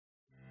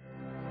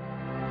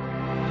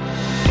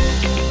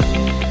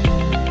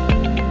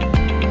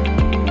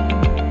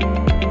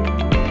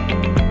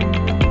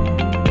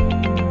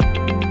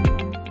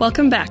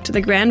Welcome back to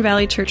the Grand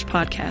Valley Church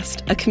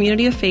Podcast, a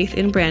community of faith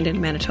in Brandon,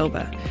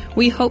 Manitoba.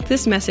 We hope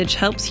this message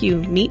helps you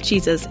meet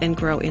Jesus and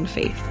grow in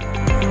faith.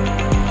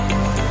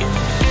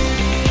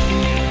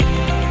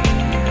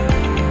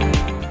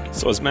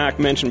 So as Mac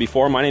mentioned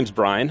before, my name's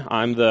Brian.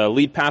 I'm the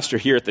lead pastor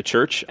here at the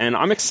church, and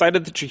I'm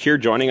excited that you're here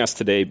joining us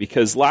today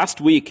because last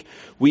week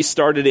we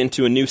started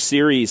into a new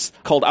series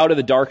called Out of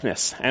the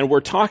Darkness, and we're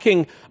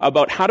talking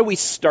about how do we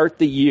start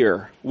the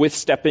year with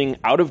stepping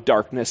out of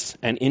darkness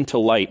and into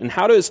light, and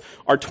how does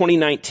our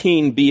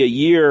 2019 be a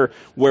year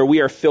where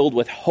we are filled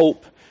with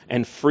hope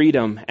and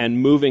freedom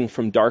and moving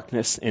from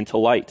darkness into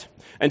light.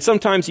 And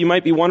sometimes you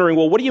might be wondering,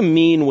 well, what do you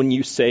mean when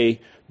you say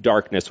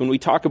darkness, when we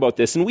talk about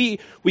this? And we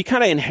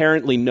kind of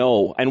inherently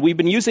know, and we've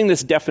been using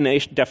this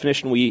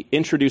definition we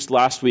introduced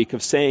last week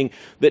of saying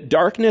that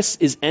darkness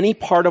is any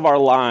part of our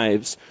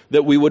lives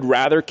that we would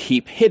rather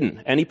keep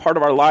hidden, any part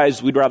of our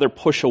lives we'd rather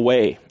push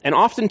away. And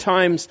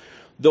oftentimes,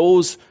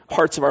 those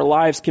parts of our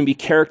lives can be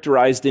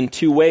characterized in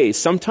two ways.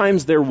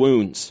 Sometimes they're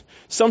wounds.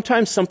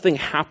 Sometimes something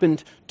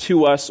happened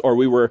to us, or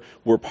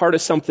we're part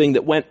of something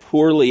that went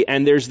poorly,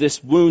 and there's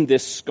this wound,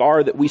 this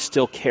scar that we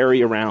still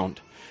carry around.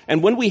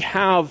 And when we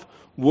have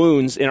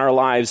wounds in our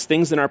lives,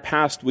 things in our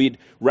past we'd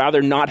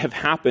rather not have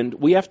happened,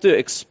 we have to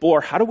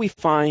explore how do we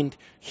find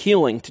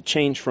healing to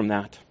change from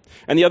that.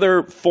 And the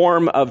other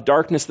form of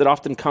darkness that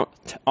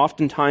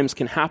oftentimes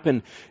can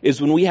happen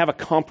is when we have a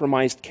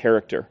compromised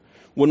character.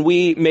 When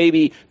we,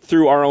 maybe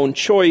through our own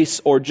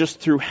choice or just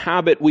through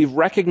habit, we've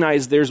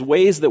recognized there's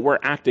ways that we're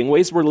acting,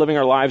 ways we're living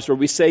our lives where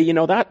we say,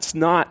 that's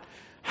not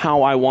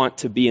how I want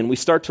to be. And we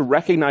start to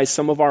recognize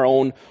some of our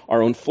own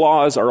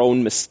flaws, our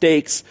own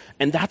mistakes,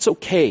 and that's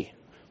okay.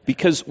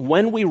 Because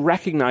when we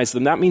recognize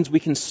them, that means we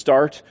can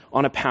start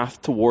on a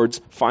path towards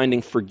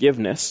finding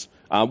forgiveness.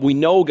 We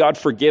know God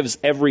forgives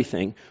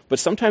everything, but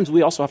sometimes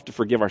we also have to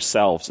forgive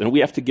ourselves, and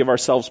we have to give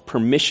ourselves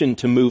permission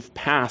to move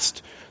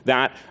past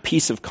that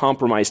piece of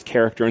compromised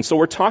character. And so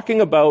we're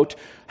talking about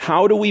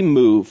how do we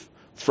move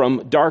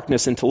from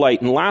darkness into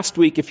light. And last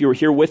week, if you were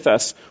here with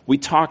us, we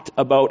talked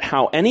about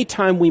how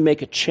anytime we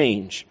make a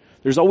change,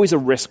 there's always a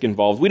risk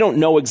involved. We don't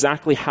know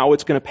exactly how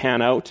it's going to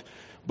pan out,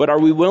 but are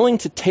we willing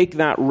to take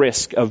that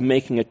risk of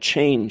making a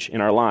change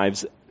in our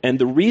lives? And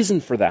the reason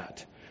for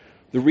that,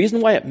 the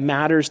reason why it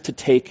matters to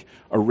take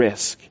a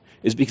risk,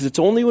 is because it's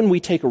only when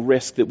we take a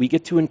risk that we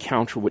get to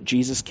encounter what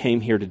Jesus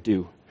came here to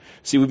do.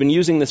 See, we've been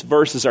using this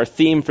verse as our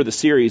theme for the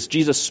series.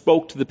 Jesus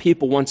spoke to the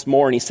people once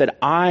more, and he said,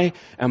 I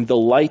am the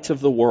light of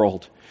the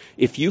world.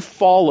 If you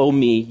follow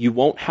me, you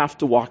won't have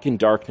to walk in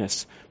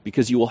darkness,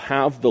 because you will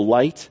have the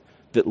light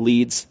that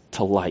leads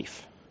to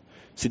life.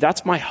 See,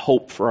 that's my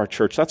hope for our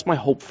church. That's my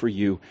hope for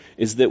you,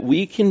 is that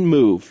we can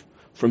move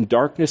from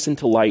darkness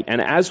into light.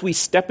 And as we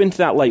step into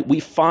that light,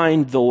 we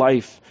find the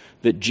life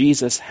that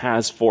Jesus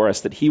has for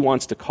us, that he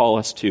wants to call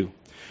us to.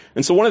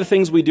 And so one of the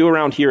things we do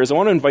around here is I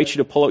want to invite you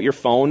to pull out your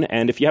phone,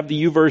 and if you have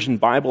the YouVersion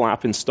Bible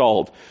app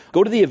installed,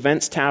 go to the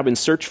Events tab and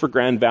search for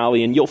Grand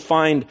Valley, and you'll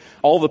find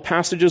all the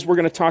passages we're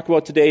going to talk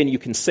about today, and you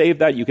can save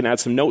that. You can add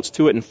some notes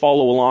to it and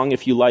follow along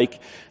if you like.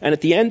 And at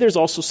the end, there's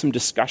also some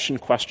discussion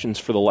questions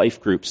for the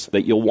life groups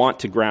that you'll want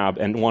to grab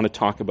and want to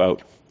talk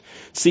about.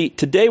 See,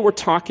 today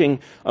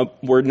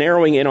we're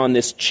narrowing in on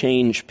this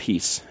change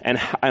piece,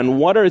 and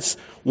what is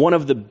one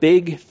of the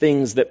big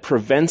things that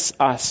prevents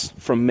us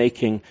from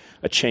making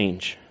a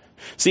change.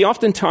 See,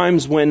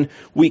 oftentimes when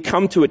we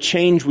come to a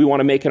change we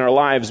want to make in our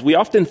lives, we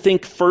often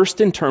think first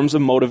in terms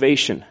of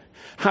motivation.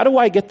 How do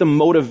I get the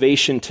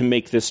motivation to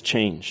make this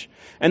change?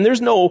 And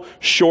there's no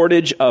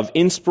shortage of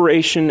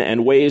inspiration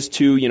and ways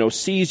to,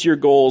 seize your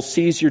goals,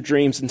 seize your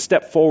dreams, and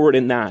step forward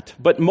in that.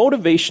 But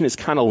motivation is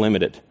kind of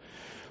limited.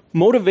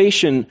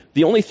 Motivation,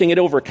 the only thing it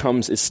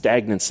overcomes is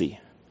stagnancy.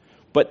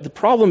 But the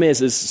problem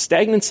is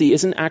stagnancy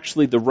isn't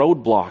actually the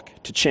roadblock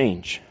to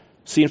change.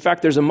 See, in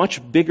fact, there's a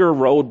much bigger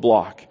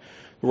roadblock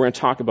we're going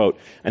to talk about,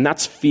 and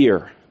that's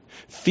fear.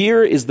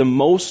 Fear is the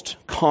most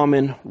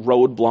common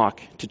roadblock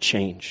to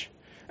change.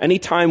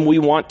 Anytime we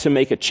want to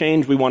make a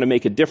change, we want to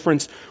make a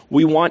difference,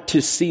 we want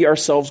to see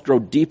ourselves grow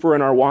deeper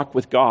in our walk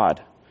with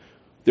God,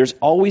 there's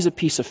always a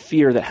piece of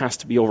fear that has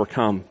to be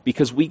overcome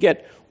because we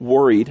get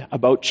worried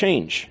about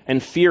change,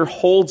 and fear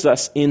holds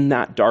us in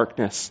that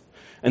darkness.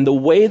 And the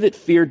way that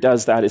fear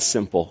does that is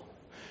simple.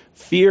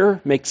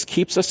 Fear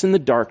keeps us in the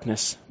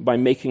darkness by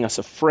making us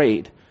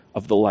afraid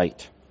of the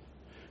light.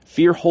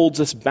 Fear holds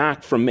us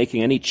back from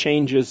making any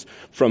changes,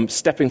 from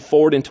stepping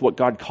forward into what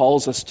God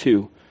calls us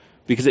to,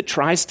 because it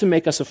tries to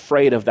make us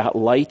afraid of that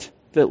light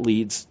that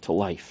leads to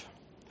life.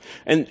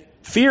 And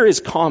fear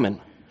is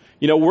common.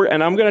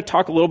 And I'm going to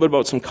talk a little bit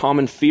about some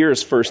common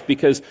fears first,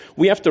 because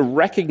we have to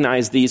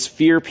recognize these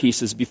fear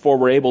pieces before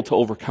we're able to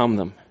overcome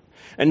them.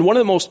 And one of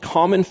the most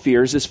common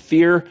fears is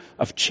fear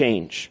of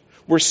change.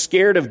 We're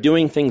scared of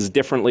doing things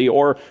differently,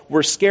 or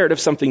we're scared of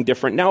something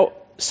different. Now,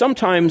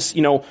 sometimes,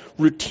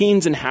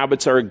 routines and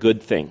habits are a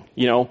good thing.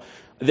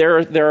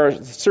 There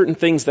are certain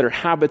things that are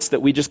habits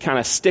that we just kind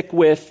of stick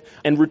with,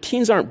 and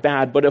routines aren't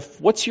bad, but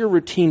what's your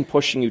routine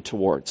pushing you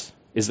towards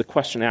is the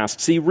question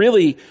asked. See,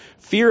 really,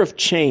 fear of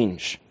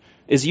change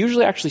is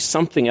usually actually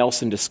something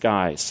else in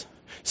disguise.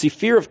 See,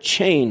 fear of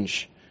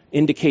change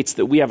indicates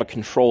that we have a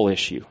control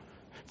issue.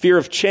 Fear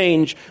of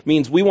change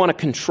means we want to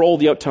control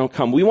the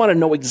outcome. We want to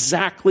know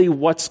exactly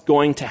what's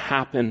going to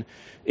happen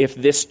if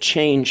this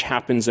change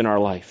happens in our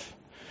life.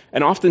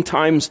 And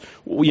oftentimes,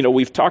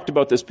 we've talked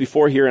about this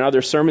before here in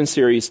other sermon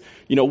series,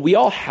 we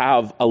all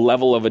have a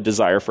level of a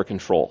desire for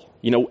control.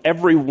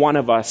 Every one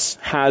of us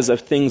has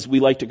things we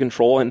like to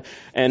control. And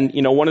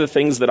one of the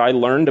things that I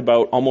learned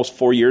about almost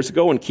 4 years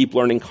ago and keep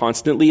learning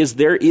constantly is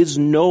there is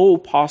no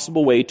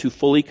possible way to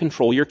fully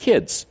control your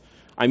kids.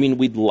 I mean,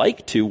 we'd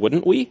like to,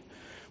 wouldn't we?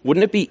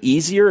 Wouldn't it be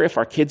easier if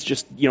our kids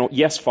just,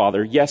 yes,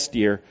 Father, yes,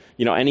 dear,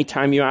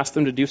 anytime you ask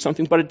them to do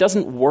something, but it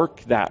doesn't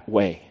work that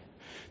way.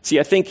 See,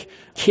 I think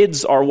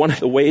kids are one of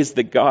the ways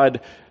that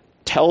God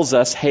tells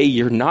us, hey,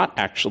 you're not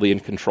actually in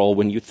control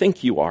when you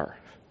think you are.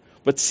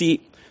 But see,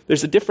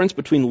 there's a difference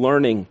between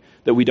learning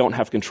that we don't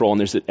have control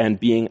and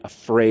being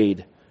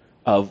afraid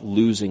of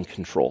losing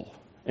control.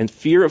 And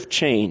fear of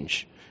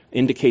change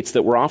indicates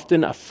that we're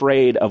often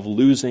afraid of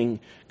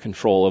losing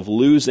control, of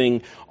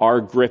losing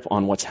our grip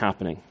on what's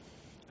happening.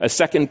 A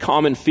second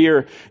common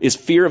fear is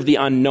fear of the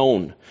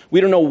unknown.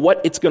 We don't know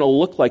what it's going to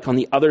look like on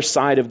the other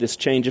side of this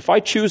change. If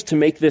I choose to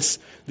make this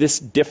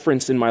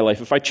difference in my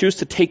life, if I choose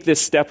to take this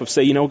step of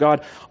say,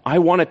 God, I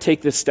want to take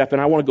this step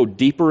and I want to go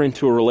deeper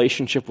into a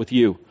relationship with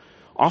you.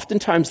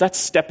 Oftentimes that's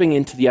stepping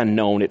into the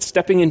unknown. It's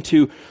stepping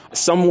into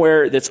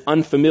somewhere that's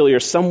unfamiliar,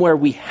 somewhere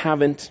we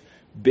haven't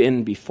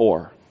been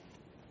before.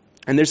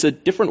 And there's a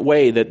different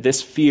way that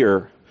this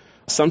fear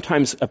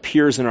sometimes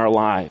appears in our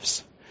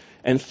lives.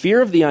 And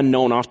fear of the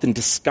unknown often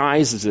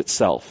disguises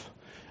itself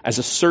as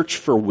a search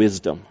for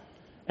wisdom.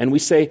 And we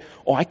say,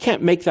 I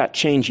can't make that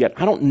change yet.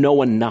 I don't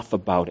know enough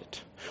about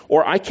it.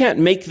 Or I can't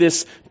make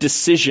this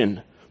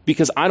decision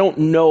because I don't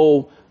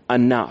know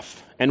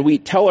enough. And we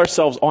tell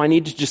ourselves, I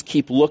need to just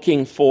keep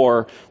looking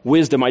for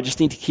wisdom. I just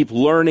need to keep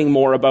learning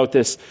more about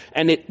this.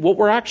 And what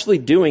we're actually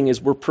doing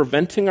is we're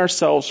preventing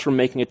ourselves from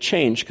making a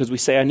change because we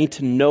say, I need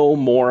to know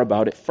more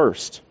about it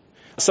first.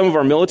 Some of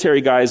our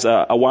military guys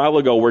a while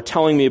ago were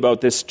telling me about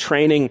this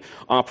training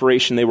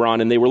operation they were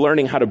on, and they were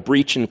learning how to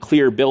breach and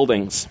clear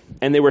buildings.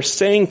 And they were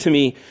saying to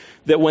me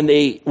that when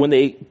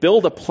they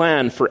build a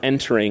plan for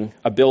entering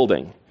a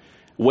building,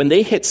 when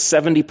they hit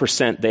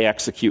 70%, they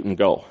execute and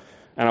go.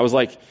 And I was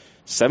like,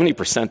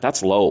 70%,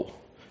 that's low.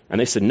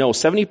 And they said, no,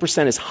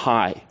 70% is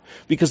high.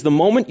 Because the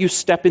moment you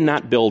step in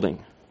that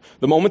building,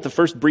 the moment the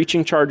first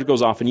breaching charge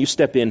goes off and you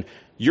step in,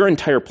 your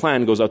entire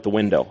plan goes out the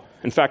window.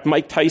 In fact,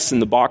 Mike Tyson,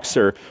 the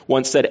boxer,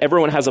 once said,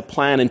 everyone has a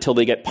plan until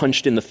they get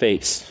punched in the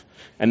face.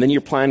 And then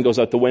your plan goes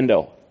out the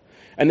window.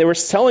 And they were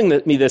telling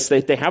me this,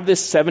 they have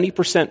this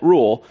 70%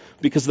 rule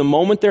because the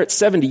moment they're at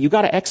 70, you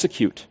got to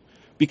execute.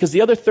 Because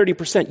the other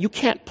 30%, you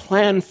can't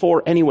plan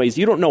for anyways.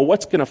 You don't know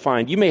what's going to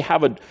find. You may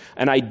have an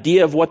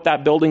idea of what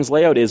that building's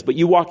layout is, but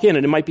you walk in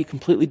and it might be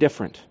completely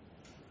different.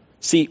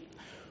 See,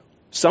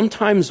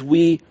 sometimes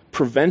we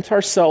prevent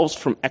ourselves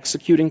from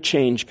executing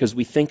change because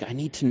we think, I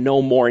need to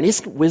know more. And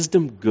isn't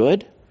wisdom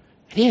good?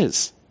 It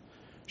is.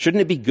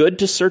 Shouldn't it be good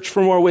to search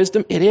for more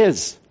wisdom? It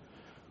is.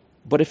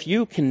 But if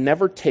you can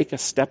never take a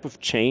step of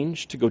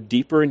change to go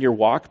deeper in your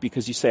walk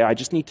because you say, I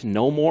just need to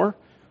know more,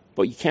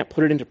 but you can't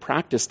put it into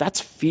practice,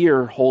 that's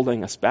fear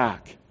holding us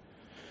back.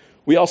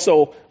 We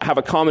also have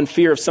a common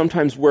fear of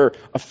sometimes we're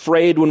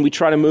afraid when we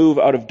try to move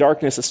out of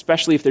darkness,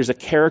 especially if there's a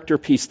character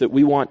piece that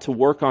we want to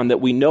work on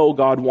that we know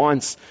God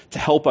wants to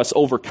help us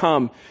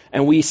overcome.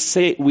 And we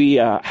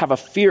have a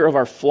fear of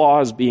our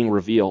flaws being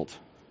revealed.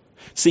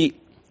 See,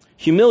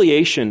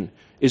 humiliation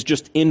is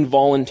just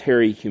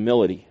involuntary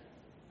humility.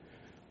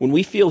 When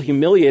we feel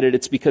humiliated,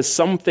 it's because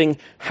something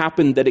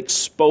happened that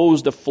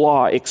exposed a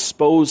flaw,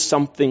 exposed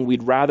something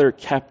we'd rather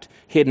kept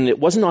hidden. It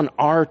wasn't on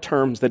our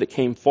terms that it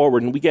came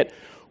forward, and we get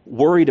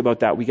worried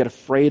about that. We get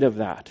afraid of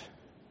that.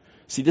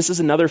 See, this is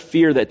another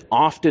fear that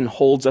often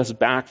holds us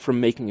back from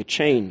making a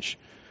change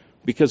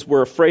because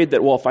we're afraid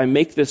that, if I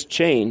make this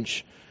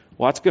change,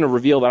 that's going to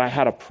reveal that I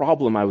had a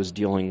problem I was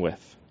dealing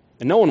with.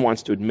 And no one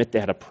wants to admit they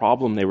had a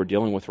problem they were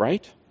dealing with,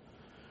 right?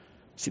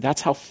 See,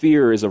 that's how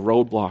fear is a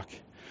roadblock.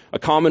 A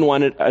common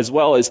one as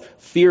well is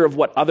fear of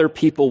what other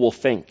people will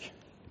think.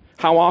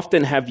 How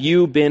often have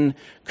you been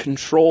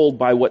controlled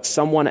by what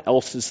someone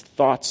else's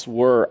thoughts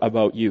were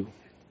about you?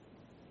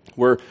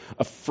 We're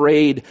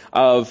afraid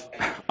of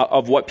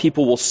what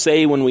people will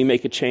say when we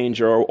make a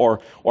change or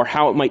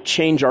how it might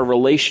change our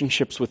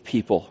relationships with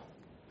people.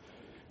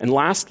 And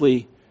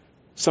lastly,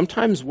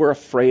 sometimes we're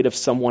afraid of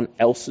someone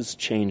else's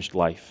changed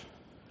life.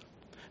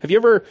 Have you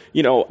ever,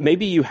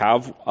 maybe you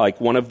have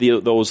one of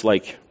those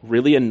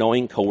really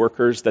annoying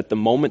coworkers that the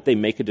moment they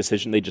make a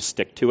decision, they just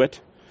stick to it?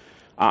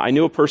 I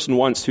knew a person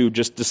once who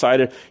just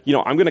decided,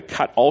 I'm going to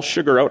cut all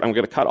sugar out, I'm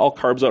going to cut all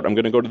carbs out, I'm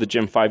going to go to the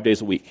gym 5 days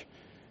a week.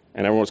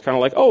 And everyone was kind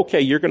of like, okay,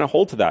 you're going to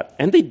hold to that.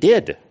 And they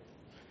did.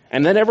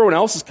 And then everyone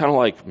else is kind of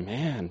like,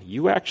 man,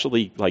 you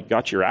actually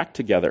got your act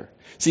together.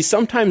 See,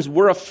 sometimes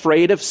we're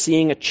afraid of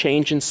seeing a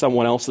change in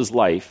someone else's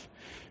life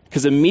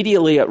because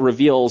immediately it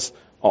reveals,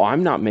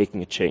 I'm not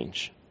making a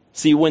change.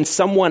 See, when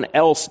someone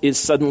else is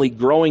suddenly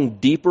growing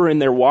deeper in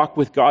their walk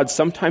with God,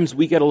 sometimes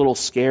we get a little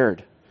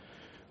scared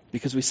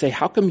because we say,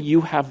 how come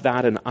you have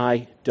that and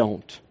I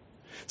don't?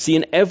 See,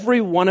 in every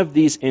one of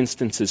these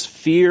instances,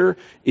 fear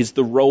is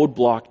the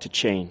roadblock to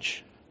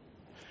change.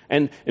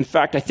 And in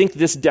fact, I think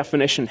this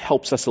definition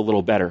helps us a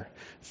little better.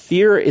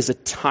 Fear is a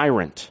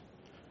tyrant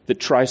that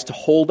tries to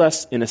hold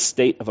us in a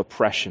state of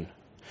oppression.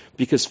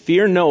 Because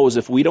fear knows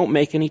if we don't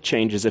make any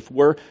changes, if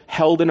we're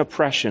held in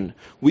oppression,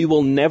 we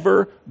will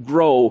never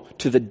grow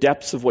to the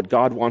depths of what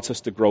God wants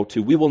us to grow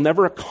to. We will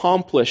never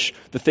accomplish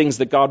the things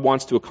that God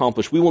wants to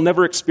accomplish. We will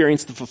never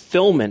experience the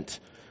fulfillment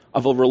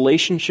of a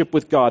relationship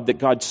with God that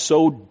God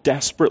so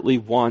desperately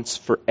wants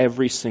for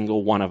every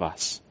single one of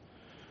us.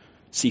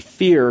 See,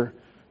 fear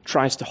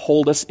tries to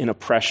hold us in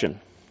oppression.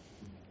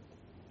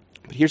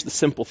 But here's the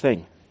simple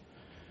thing.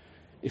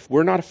 If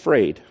we're not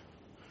afraid,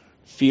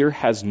 fear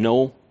has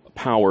no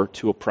power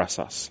to oppress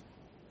us.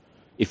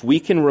 If we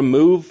can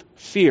remove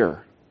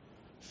fear,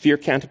 fear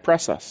can't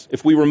oppress us.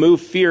 If we remove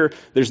fear,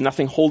 there's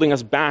nothing holding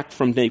us back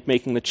from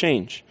making the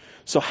change.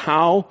 So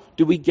how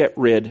do we get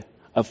rid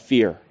of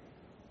fear?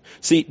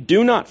 See,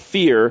 do not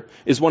fear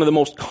is one of the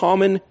most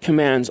common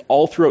commands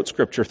all throughout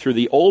Scripture, through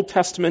the Old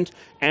Testament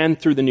and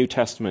through the New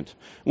Testament.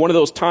 One of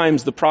those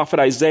times, the prophet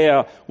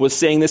Isaiah was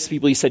saying this to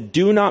people. He said,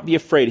 do not be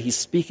afraid. He's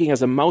speaking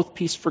as a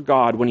mouthpiece for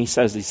God when he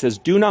says,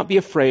 do not be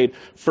afraid,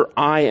 for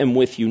I am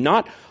with you.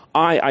 Not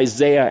I,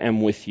 Isaiah,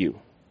 am with you.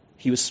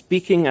 He was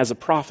speaking as a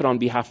prophet on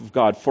behalf of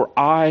God, for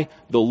I,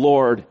 the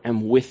Lord,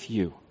 am with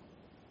you.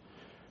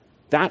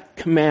 That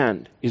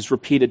command is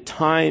repeated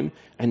time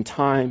and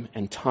time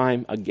and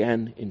time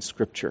again in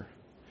Scripture.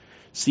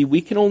 See,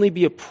 we can only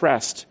be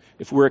oppressed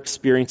if we're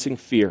experiencing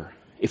fear.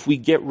 If we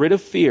get rid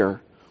of fear,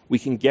 we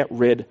can get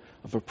rid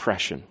of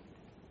oppression.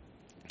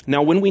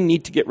 Now, when we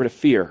need to get rid of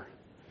fear,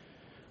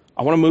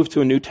 I want to move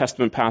to a New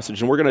Testament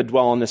passage, and we're going to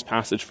dwell on this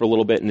passage for a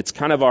little bit, and it's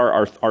kind of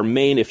our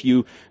main, if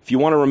you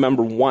want to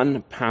remember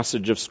one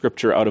passage of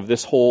Scripture out of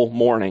this whole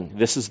morning,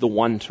 this is the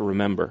one to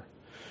remember.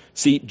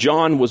 See,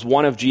 John was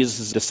one of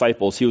Jesus'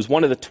 disciples. He was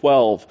one of the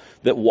 12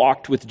 that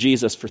walked with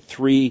Jesus for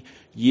 3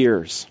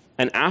 years.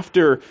 And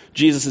after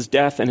Jesus'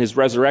 death and his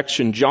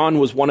resurrection, John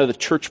was one of the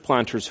church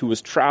planters who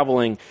was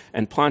traveling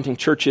and planting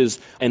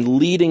churches and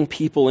leading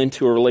people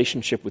into a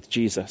relationship with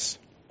Jesus.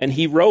 And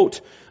he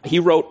wrote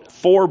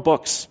 4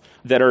 books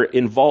that are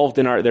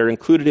they're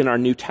included in our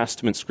New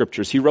Testament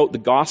scriptures. He wrote the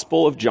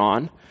Gospel of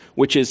John,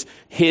 which is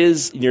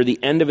near the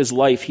end of his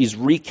life, he's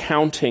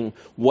recounting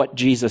what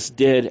Jesus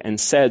did and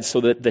said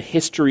so that the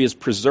history is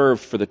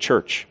preserved for the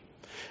church.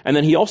 And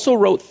then he also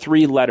wrote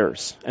 3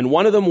 letters. And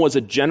one of them was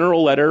a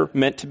general letter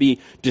meant to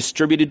be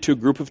distributed to a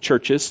group of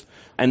churches.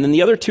 And then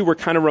the other 2 were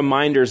kind of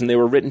reminders, and they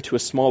were written to a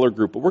smaller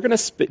group. But we're going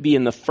to be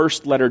in the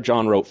first letter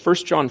John wrote, 1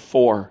 John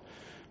 4,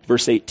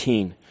 verse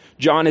 18.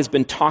 John has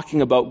been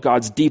talking about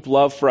God's deep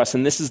love for us,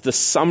 and this is the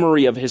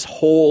summary of his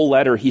whole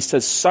letter. He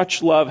says,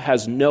 such love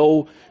has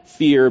no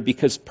fear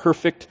because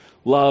perfect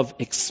love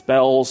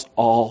expels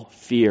all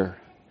fear.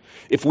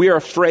 If we are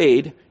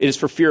afraid, it is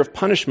for fear of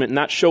punishment, and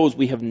that shows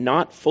we have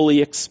not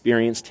fully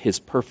experienced his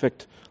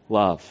perfect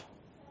love.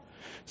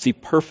 See,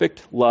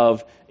 perfect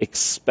love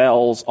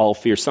expels all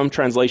fear. Some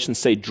translations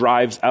say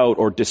drives out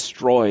or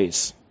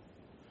destroys.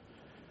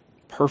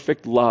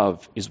 Perfect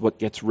love is what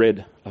gets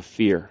rid of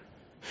fear.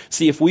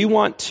 See, if we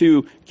want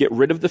to get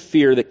rid of the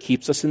fear that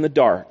keeps us in the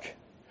dark,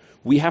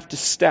 we have to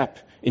step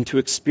into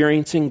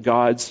experiencing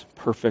God's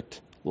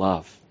perfect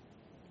love.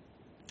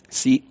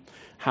 See,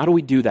 how do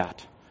we do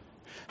that?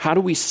 How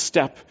do we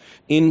step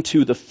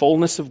into the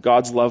fullness of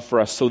God's love for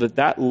us so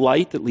that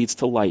light that leads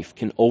to life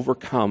can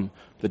overcome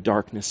the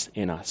darkness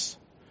in us?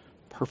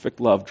 Perfect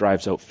love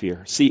drives out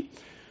fear. See,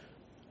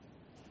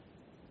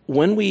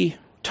 when we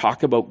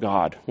talk about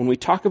God, when we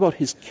talk about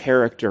his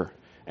character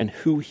and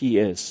who he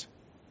is,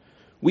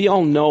 we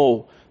all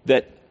know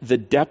that the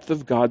depth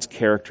of God's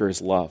character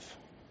is love.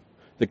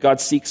 That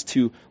God seeks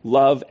to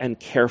love and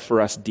care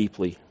for us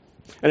deeply.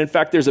 And in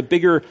fact, there's a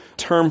bigger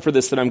term for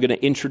this that I'm going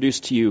to introduce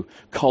to you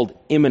called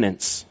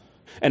immanence.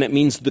 And it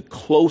means the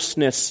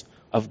closeness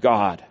of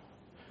God.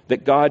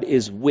 That God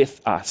is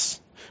with us.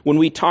 When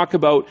we talk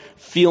about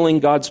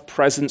feeling God's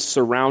presence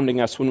surrounding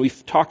us, when we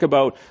talk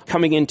about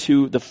coming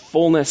into the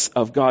fullness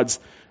of God's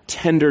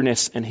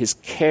tenderness and his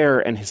care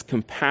and his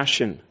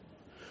compassion,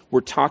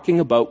 we're talking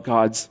about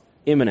God's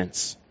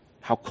immanence,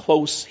 how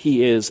close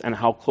he is and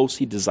how close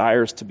he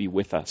desires to be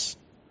with us.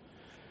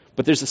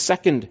 But there's a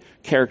second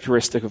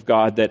characteristic of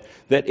God that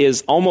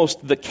is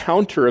almost the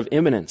counter of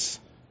immanence,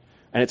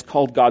 and it's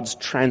called God's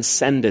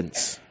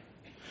transcendence.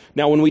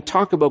 Now, when we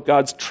talk about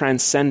God's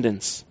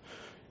transcendence,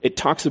 it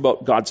talks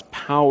about God's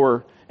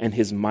power and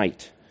his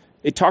might.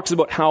 It talks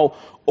about how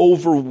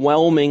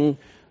overwhelmingly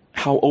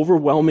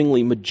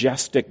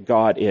majestic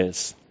God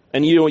is.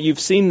 And you've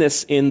seen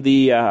this in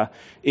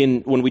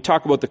when we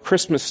talk about the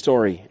Christmas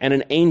story, and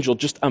an angel,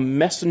 just a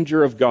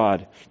messenger of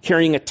God,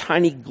 carrying a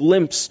tiny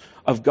glimpse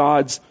of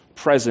God's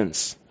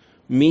presence,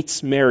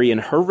 meets Mary,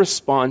 and her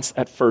response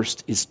at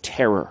first is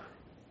terror.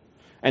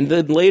 And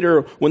then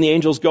later, when the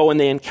angels go and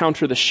they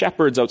encounter the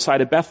shepherds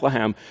outside of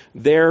Bethlehem,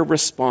 their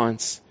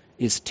response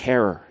is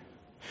terror.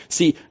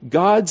 See,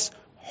 God's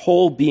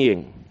whole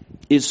being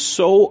is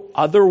so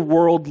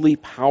otherworldly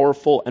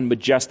powerful and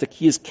majestic.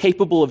 He is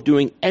capable of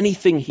doing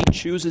anything he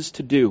chooses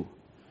to do.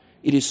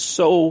 It is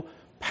so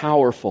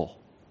powerful.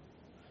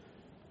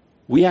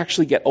 We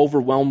actually get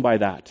overwhelmed by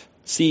that.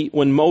 See,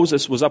 when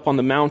Moses was up on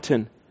the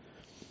mountain,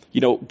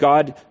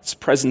 God's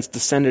presence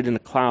descended in a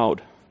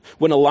cloud.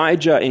 When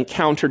Elijah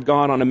encountered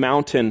God on a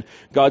mountain,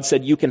 God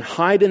said, you can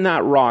hide in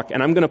that rock,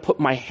 and I'm going to put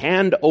my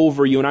hand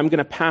over you, and I'm going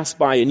to pass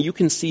by, and you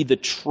can see the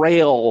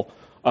trail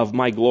of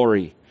my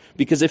glory.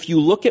 Because if you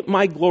look at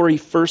my glory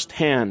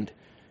firsthand,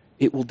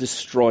 it will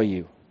destroy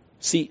you.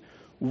 See,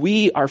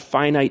 we are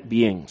finite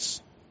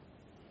beings,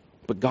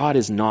 but God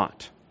is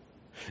not.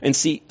 And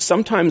see,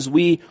 sometimes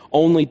we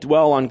only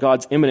dwell on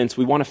God's immanence.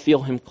 We want to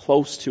feel him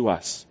close to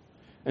us.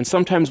 And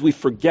sometimes we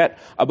forget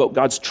about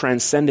God's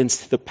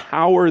transcendence, the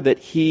power that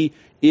he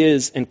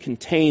is and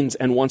contains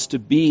and wants to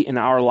be in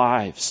our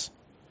lives.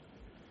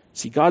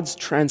 See, God's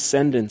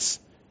transcendence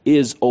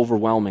is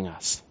overwhelming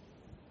us.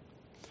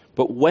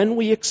 But when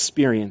we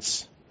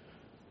experience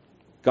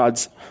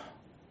God's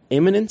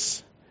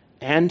immanence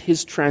and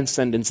his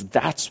transcendence,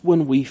 that's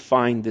when we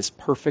find this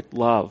perfect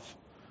love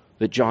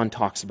that John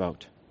talks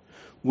about.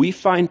 We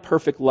find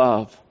perfect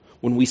love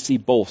when we see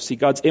both. See,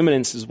 God's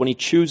immanence is when he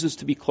chooses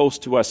to be close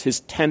to us,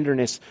 his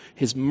tenderness,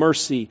 his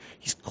mercy.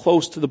 He's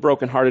close to the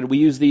brokenhearted. We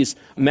use these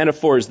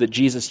metaphors that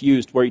Jesus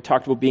used where he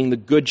talked about being the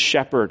good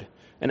shepherd.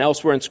 And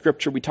elsewhere in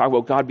Scripture, we talk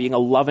about God being a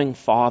loving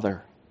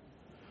father.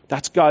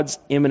 That's God's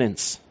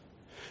immanence.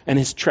 And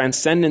his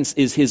transcendence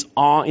is his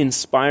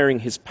awe-inspiring,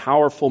 his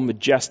powerful,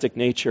 majestic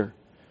nature.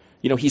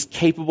 He's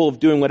capable of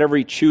doing whatever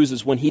he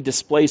chooses when he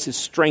displays his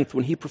strength,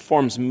 when he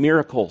performs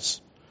miracles,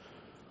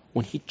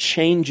 when he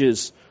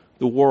changes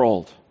the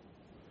world.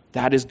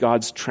 That is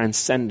God's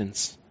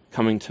transcendence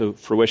coming to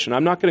fruition.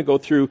 I'm not going to go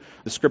through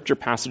the scripture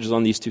passages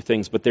on these two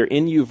things, but they're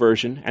in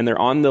YouVersion and they're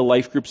on the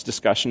life groups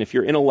discussion. If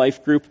you're in a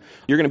life group,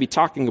 you're going to be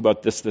talking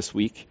about this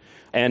week.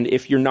 And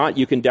if you're not,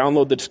 you can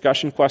download the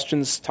discussion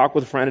questions, talk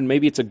with a friend, and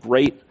maybe it's a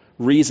great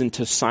reason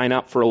to sign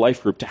up for a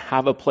life group, to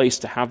have a place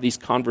to have these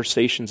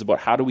conversations about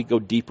how do we go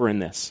deeper in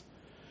this.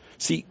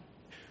 See,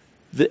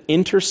 the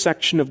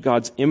intersection of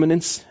God's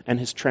immanence and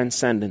his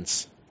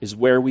transcendence is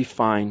where we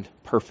find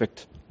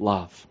perfect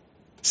love.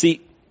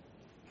 See,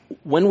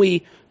 when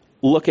we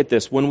look at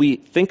this, when we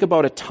think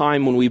about a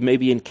time when we've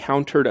maybe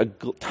encountered a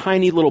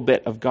tiny little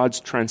bit of God's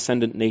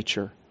transcendent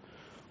nature,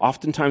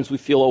 oftentimes we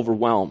feel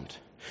overwhelmed.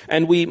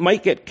 And we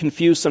might get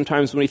confused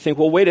sometimes when we think,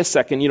 well, wait a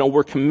second,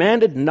 we're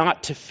commanded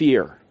not to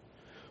fear.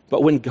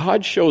 But when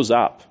God shows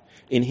up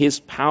in his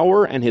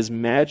power and his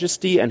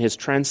majesty and his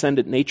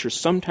transcendent nature,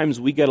 sometimes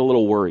we get a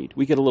little worried.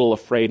 We get a little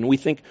afraid. And we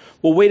think,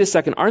 well, wait a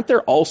second, aren't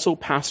there also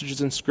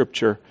passages in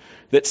Scripture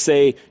that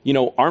say,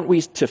 aren't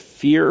we to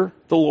fear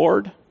the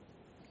Lord?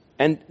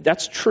 And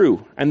that's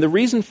true. And the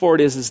reason for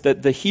it is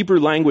that the Hebrew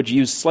language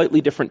used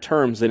slightly different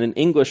terms, and in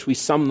English we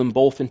sum them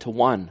both into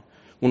one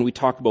when we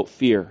talk about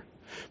fear.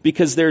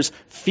 Because there's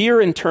fear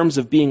in terms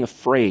of being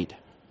afraid,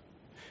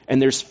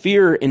 and there's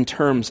fear in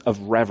terms of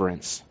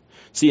reverence.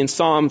 See, in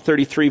Psalm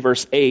 33,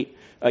 verse 8,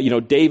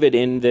 David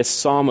in this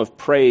psalm of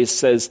praise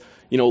says,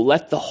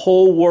 let the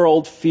whole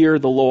world fear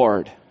the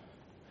Lord.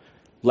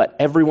 Let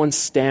everyone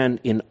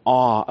stand in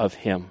awe of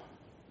him.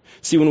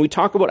 See, when we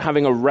talk about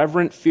having a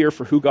reverent fear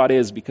for who God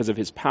is because of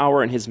his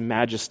power and his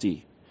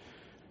majesty,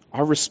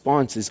 our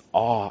response is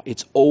awe.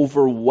 It's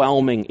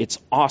overwhelming. It's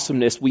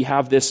awesomeness. We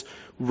have this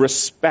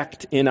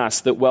respect in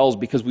us that wells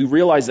because we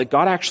realize that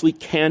God actually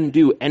can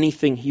do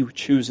anything he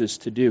chooses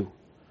to do.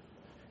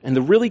 And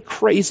the really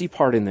crazy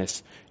part in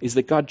this is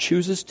that God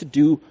chooses to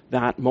do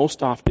that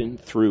most often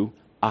through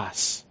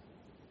us.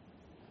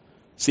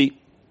 See,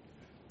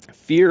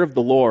 fear of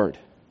the Lord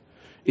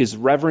is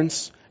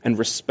reverence and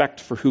respect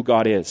for who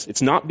God is.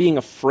 It's not being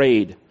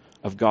afraid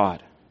of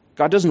God.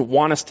 God doesn't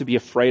want us to be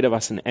afraid of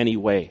us in any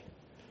way.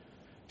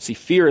 See,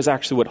 fear is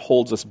actually what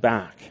holds us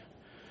back.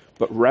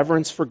 But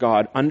reverence for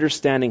God,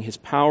 understanding his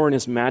power and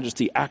his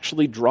majesty,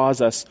 actually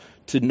draws us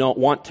to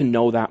want to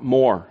know that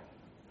more.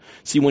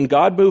 See, when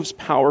God moves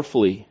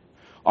powerfully,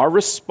 our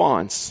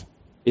response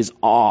is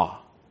awe,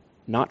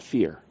 not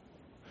fear.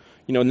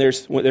 And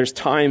there's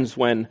times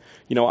when,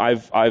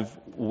 I've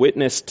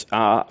witnessed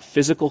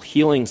physical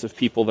healings of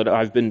people that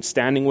I've been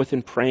standing with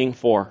and praying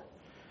for.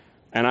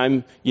 And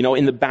I'm,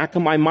 in the back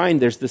of my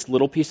mind, there's this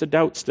little piece of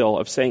doubt still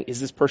of saying, is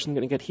this person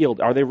going to get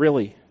healed? Are they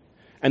really?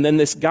 And then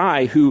this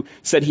guy who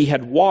said he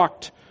had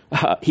walked,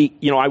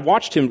 I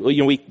watched him,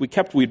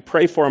 we'd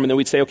pray for him and then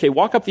we'd say, okay,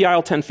 walk up the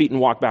aisle 10 feet and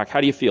walk back.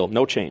 How do you feel?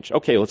 No change.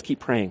 Okay, let's keep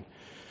praying.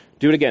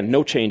 Do it again.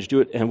 No change.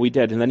 Do it. And we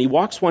did. And then he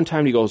walks one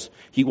time and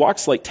he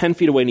walks like 10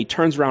 feet away and he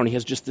turns around and he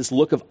has just this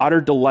look of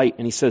utter delight.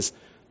 And he says,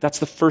 that's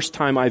the first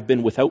time I've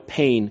been without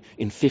pain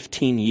in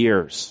 15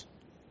 years.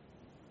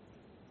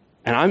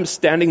 And I'm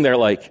standing there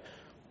like,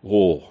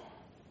 whoa,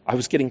 I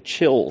was getting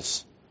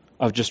chills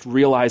of just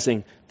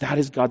realizing that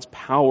is God's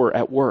power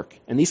at work.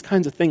 And these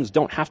kinds of things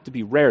don't have to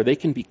be rare. They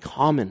can be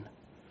common.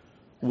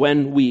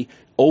 when we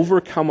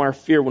overcome our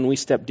fear, when we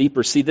step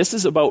deeper. See, this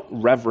is about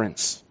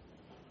reverence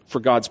for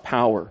God's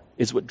power,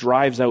 is what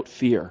drives out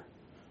fear.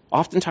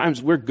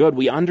 Oftentimes we're good.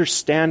 We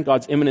understand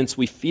God's immanence.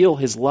 We feel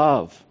his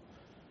love.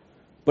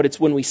 But it's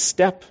when we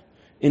step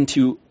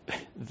into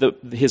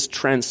his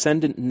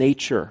transcendent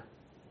nature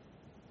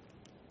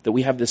that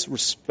we have this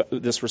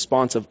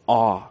response of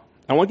awe.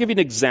 I want to give you an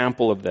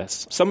example of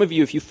this. Some of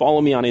you, if you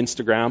follow me on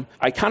Instagram,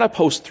 I kind of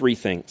post three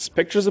things.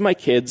 Pictures of my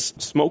kids,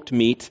 smoked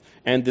meat,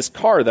 and this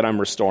car that I'm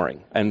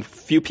restoring. And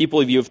few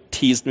people of you have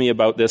teased me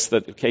about this,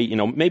 that, okay,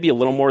 maybe a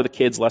little more of the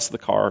kids, less of the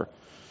car.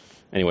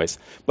 Anyways,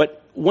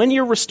 but when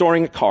you're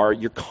restoring a car,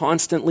 you're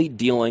constantly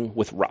dealing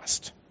with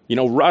rust.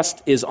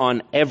 Rust is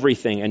on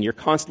everything, and you're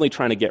constantly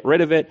trying to get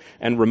rid of it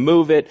and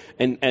remove it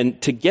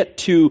and to get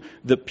to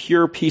the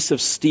pure piece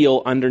of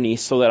steel underneath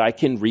so that I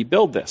can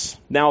rebuild this.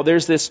 Now,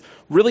 there's this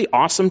really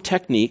awesome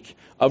technique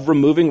of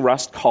removing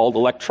rust called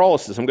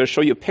electrolysis. I'm going to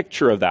show you a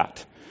picture of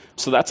that.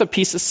 So that's a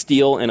piece of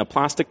steel in a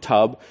plastic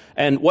tub,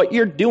 and what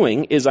you're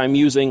doing is I'm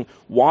using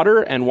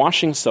water and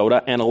washing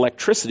soda and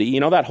electricity.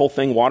 You know that whole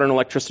thing, water and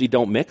electricity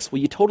don't mix?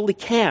 Well, you totally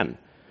can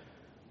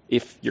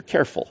if you're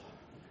careful.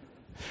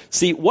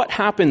 See, what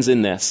happens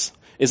in this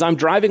is I'm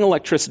driving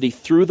electricity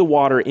through the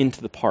water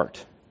into the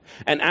part.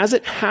 And as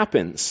it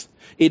happens,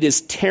 it is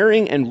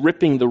tearing and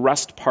ripping the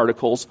rust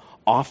particles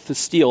off the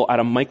steel at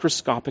a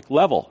microscopic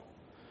level.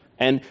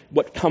 And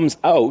what comes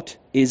out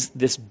is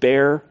this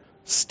bare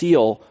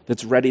steel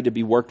that's ready to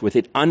be worked with.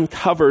 It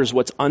uncovers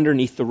what's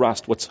underneath the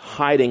rust, what's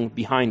hiding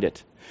behind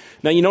it.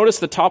 Now you notice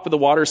the top of the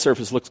water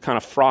surface looks kind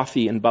of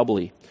frothy and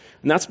bubbly.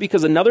 And that's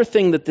because another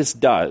thing that this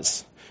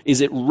does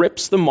is it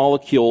rips the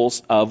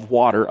molecules of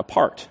water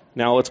apart.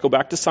 Now let's go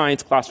back to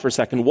science class for a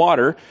second.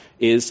 Water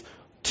is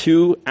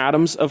 2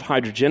 atoms of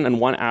hydrogen and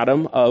 1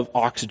 atom of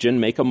oxygen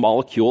make a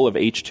molecule of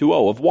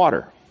H2O, of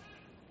water.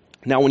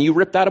 Now when you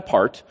rip that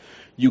apart,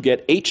 you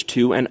get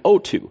H2 and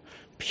O2,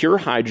 pure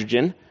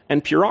hydrogen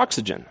and pure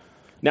oxygen.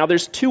 Now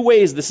there's 2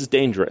 ways this is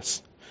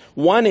dangerous.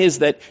 One is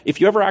that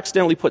if you ever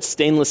accidentally put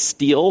stainless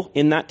steel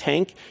in that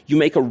tank, you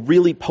make a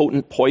really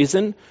potent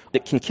poison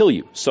that can kill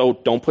you. So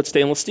don't put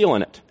stainless steel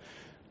in it.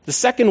 The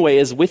second way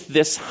is with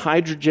this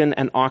hydrogen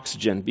and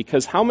oxygen,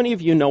 because how many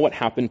of you know what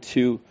happened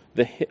to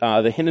the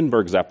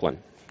Hindenburg Zeppelin?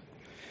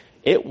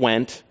 It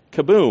went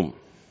kaboom.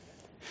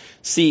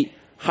 See,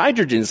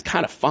 hydrogen is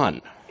kind of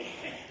fun.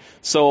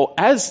 So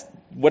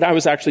when I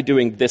was actually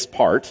doing this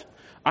part,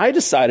 I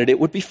decided it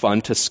would be fun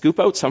to scoop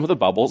out some of the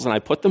bubbles, and I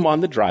put them on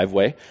the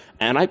driveway,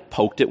 and I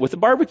poked it with a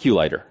barbecue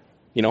lighter.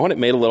 And it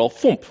made a little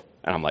thump.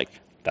 And I'm like,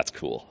 that's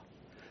cool.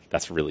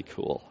 That's really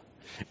cool.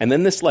 And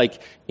then this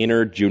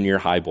inner junior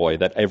high boy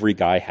that every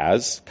guy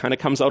has kind of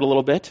comes out a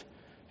little bit.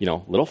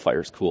 Little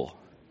fire's cool.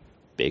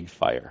 Big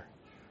fire.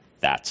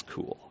 That's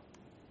cool.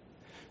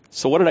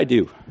 So what did I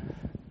do?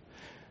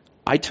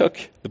 I took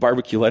the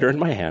barbecue lighter in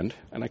my hand,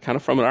 and I kind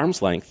of from an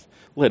arm's length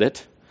lit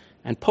it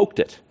and poked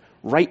it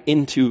right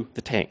into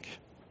the tank.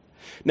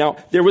 Now,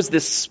 there was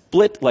this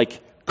split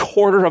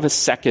quarter of a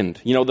second.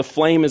 The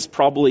flame is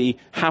probably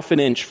half an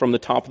inch from the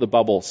top of the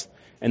bubbles.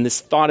 And this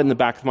thought in the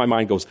back of my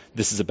mind goes,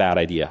 this is a bad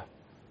idea.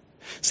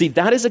 See,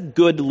 that is a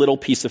good little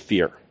piece of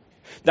fear.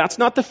 That's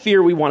not the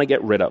fear we want to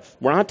get rid of.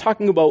 We're not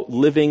talking about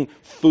living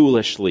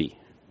foolishly,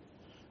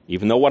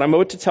 even though what I'm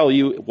about to tell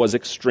you was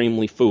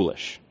extremely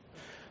foolish.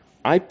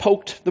 I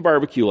poked the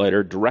barbecue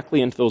lighter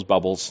directly into those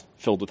bubbles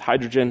filled with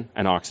hydrogen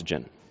and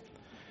oxygen.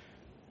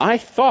 I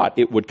thought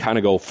it would kind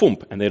of go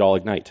thump and they'd all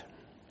ignite.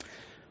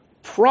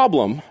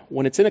 Problem,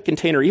 when it's in a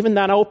container, even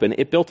that open,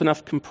 it built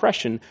enough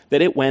compression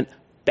that it went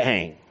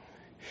bang.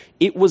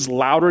 It was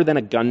louder than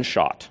a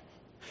gunshot.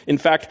 In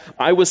fact,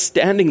 I was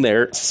standing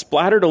there,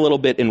 splattered a little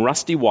bit in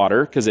rusty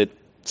water because it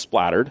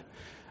splattered,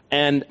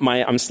 and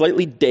I'm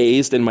slightly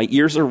dazed and my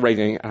ears are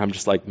ringing, and I'm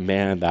just like,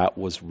 man, that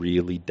was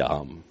really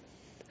dumb.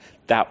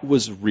 That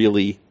was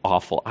really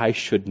awful. I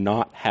should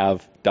not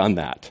have done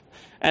that.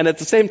 And at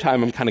the same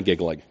time, I'm kind of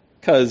giggling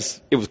because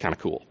it was kind of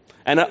cool.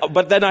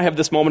 But then I have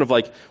this moment of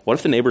what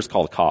if the neighbors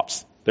call the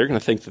cops? They're going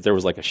to think that there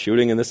was a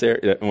shooting in this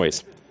area.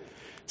 Anyways,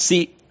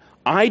 see,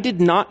 I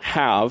did not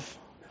have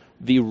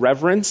the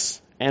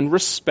reverence and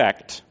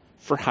respect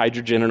for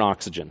hydrogen and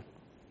oxygen.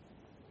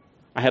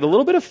 I had a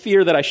little bit of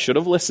fear that I should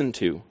have listened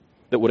to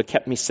that would have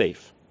kept me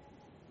safe.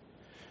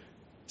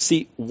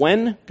 See,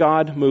 when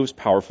God moves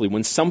powerfully,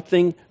 when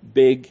something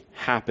big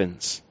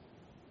happens,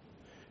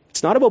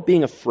 it's not about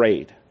being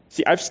afraid.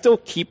 See, I still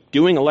keep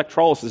doing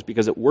electrolysis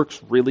because it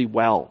works really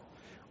well.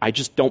 I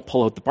just don't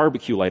pull out the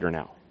barbecue lighter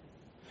now.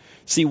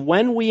 See,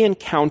 when we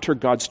encounter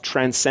God's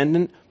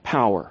transcendent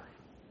power,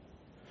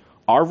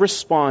 our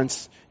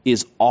response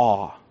is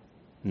awe,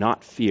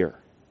 not fear.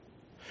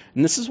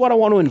 And this is what I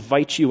want to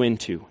invite you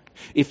into.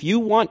 If you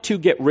want to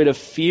get rid of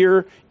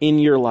fear in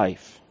your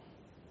life,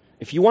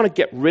 if you want to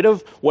get rid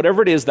of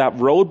whatever it is, that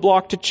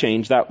roadblock to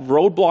change, that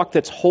roadblock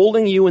that's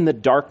holding you in the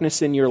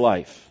darkness in your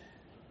life,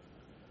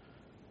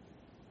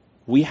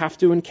 we have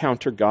to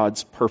encounter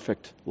God's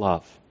perfect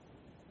love.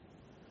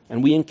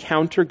 And we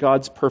encounter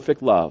God's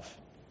perfect love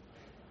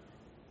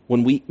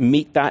when we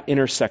meet that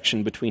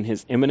intersection between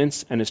his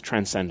immanence and his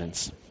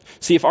transcendence.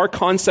 See, if our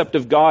concept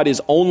of God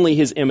is only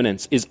his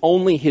immanence, is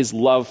only his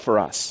love for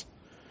us,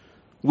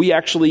 we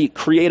actually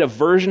create a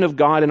version of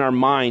God in our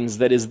minds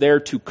that is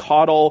there to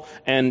coddle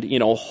and,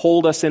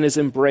 hold us in his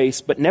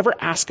embrace, but never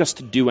ask us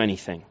to do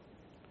anything.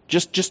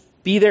 Just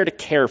be there to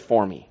care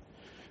for me.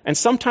 And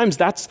sometimes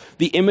that's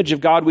the image of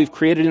God we've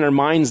created in our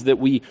minds that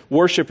we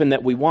worship and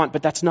that we want,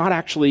 but that's not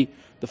actually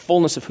the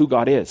fullness of who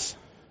God is.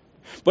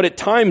 But at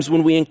times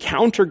when we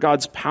encounter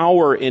God's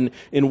power in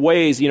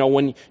ways,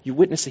 when you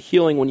witness a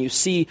healing, when you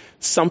see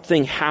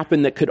something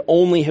happen that could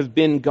only have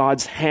been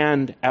God's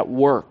hand at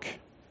work,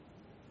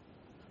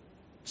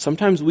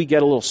 sometimes we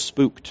get a little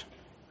spooked.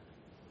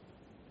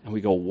 And we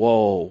go,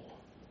 whoa,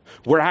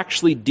 we're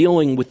actually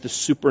dealing with the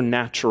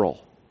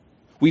supernatural.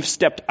 We've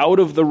stepped out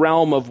of the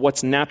realm of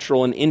what's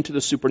natural and into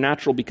the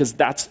supernatural because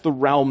that's the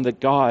realm that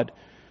God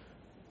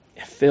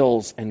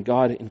fills and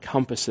God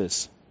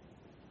encompasses.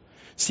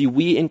 See,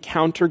 we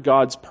encounter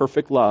God's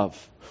perfect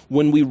love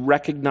when we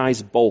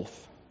recognize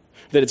both.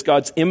 That it's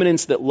God's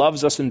immanence that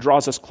loves us and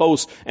draws us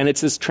close, and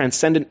it's his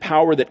transcendent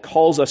power that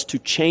calls us to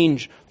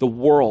change the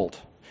world.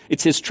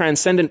 It's his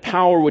transcendent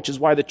power, which is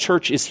why the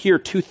church is here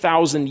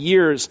 2,000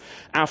 years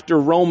after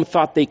Rome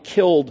thought they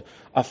killed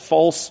a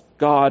false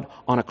god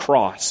on a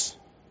cross.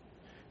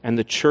 And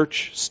the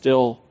church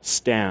still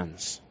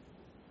stands.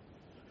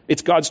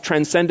 It's God's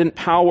transcendent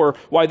power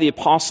why the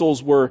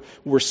apostles were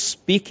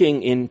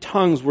speaking in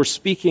tongues, were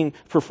speaking,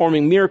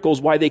 performing miracles,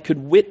 why they could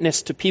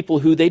witness to people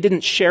who they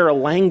didn't share a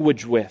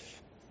language with.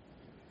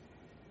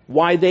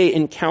 Why they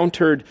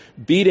encountered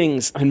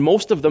beatings, and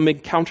most of them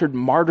encountered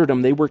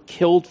martyrdom. They were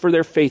killed for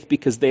their faith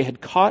because they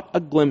had caught a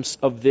glimpse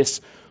of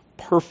this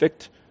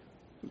perfect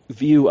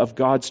view of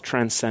God's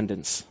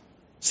transcendence.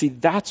 See,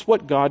 that's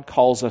what God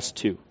calls us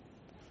to.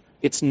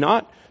 It's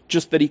not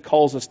just that he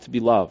calls us to be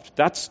loved.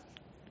 That's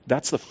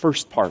the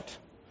first part.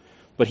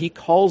 But he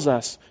calls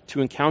us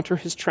to encounter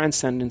his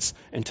transcendence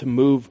and to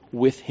move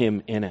with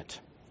him in it.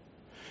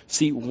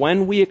 See,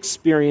 when we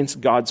experience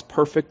God's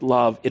perfect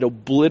love, it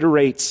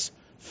obliterates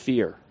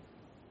fear.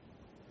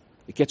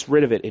 It gets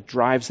rid of it. It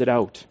drives it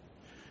out.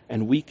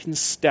 And we can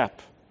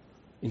step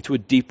into a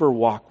deeper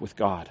walk with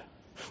God.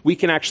 We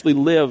can actually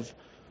live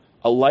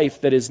a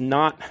life that is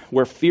not,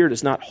 where fear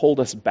does not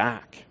hold us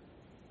back.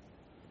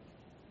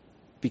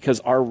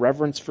 Because our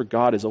reverence for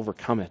God has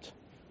overcome it.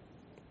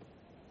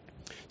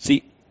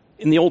 See,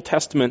 in the Old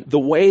Testament, the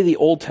way the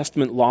Old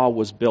Testament law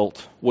was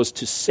built was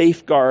to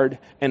safeguard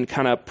and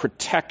kind of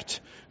protect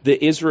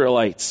the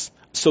Israelites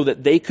so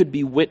that they could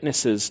be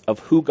witnesses of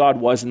who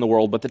God was in the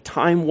world. But the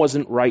time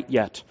wasn't right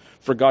yet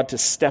for God to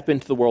step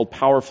into the world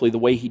powerfully the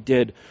way he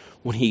did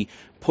when he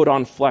put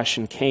on flesh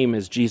and came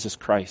as Jesus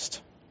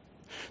Christ.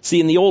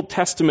 See, in the Old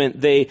Testament,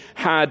 they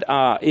had,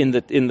 in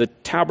the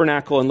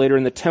tabernacle and later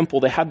in the temple,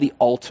 they had the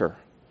altar.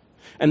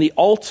 And the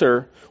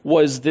altar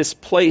was this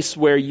place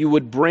where you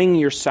would bring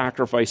your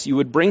sacrifice. You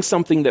would bring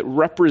something that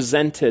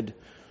represented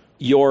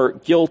your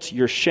guilt,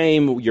 your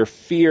shame, your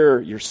fear,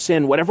 your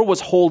sin, whatever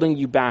was holding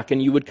you back.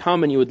 And you would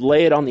come and you would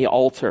lay it on the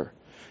altar.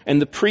 And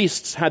the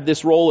priests had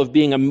this role of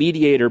being a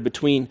mediator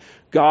between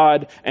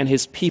God and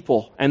his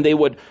people. And they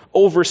would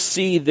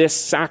oversee this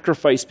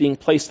sacrifice being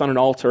placed on an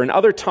altar. And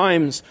other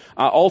times,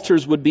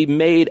 altars would be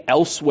made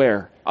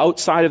elsewhere,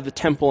 outside of the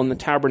temple and the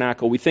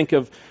tabernacle. We think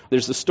of,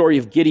 there's the story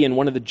of Gideon,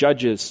 one of the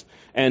judges.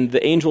 And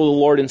the angel of the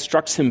Lord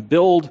instructs him,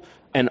 build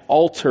an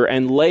altar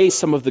and lay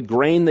some of the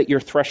grain that you're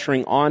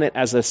threshing on it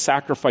as a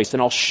sacrifice,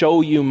 and I'll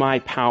show you my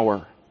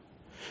power.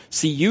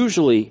 See,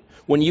 usually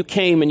when you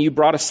came and you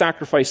brought a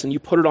sacrifice and you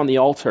put it on the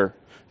altar,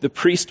 the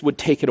priest would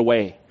take it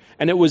away.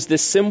 And it was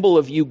this symbol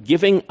of you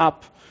giving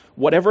up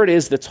whatever it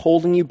is that's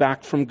holding you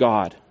back from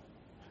God.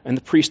 And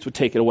the priest would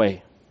take it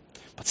away.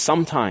 But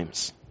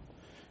sometimes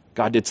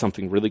God did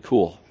something really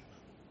cool.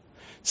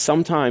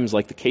 Sometimes,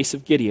 like the case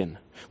of Gideon,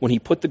 when he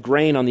put the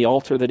grain on the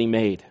altar that he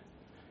made,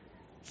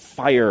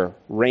 fire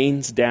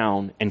rains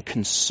down and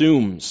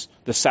consumes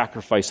the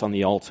sacrifice on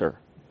the altar.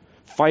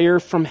 Fire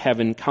from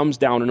heaven comes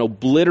down and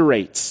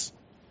obliterates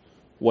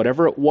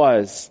whatever it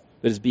was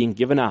that is being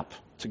given up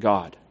to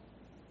God.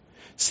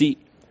 See,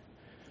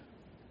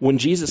 when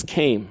Jesus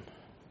came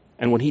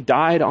and when he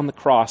died on the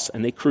cross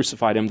and they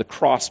crucified him, the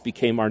cross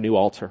became our new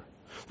altar.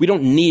 We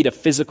don't need a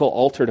physical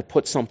altar to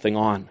put something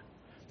on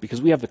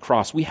because we have the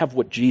cross. We have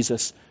what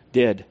Jesus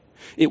did.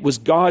 It was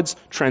God's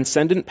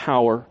transcendent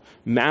power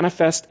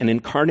manifest and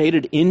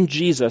incarnated in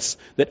Jesus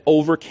that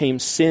overcame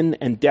sin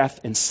and death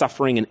and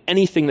suffering and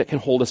anything that can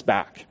hold us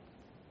back.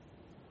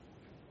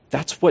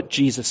 That's what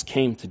Jesus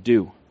came to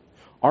do.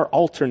 Our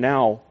altar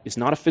now is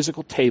not a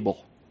physical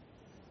table.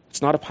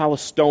 It's not a pile of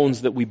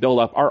stones that we build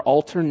up. Our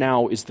altar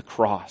now is the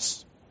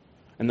cross.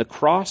 And the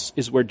cross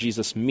is where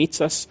Jesus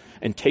meets us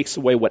and takes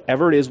away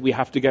whatever it is we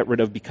have to get rid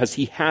of because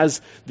he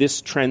has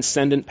this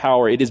transcendent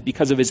power. It is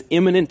because of his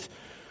immanent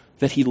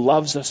that he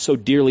loves us so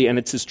dearly, and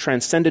it's his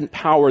transcendent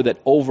power that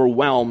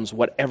overwhelms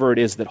whatever it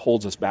is that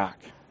holds us back.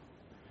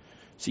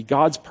 See,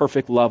 God's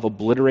perfect love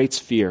obliterates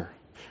fear.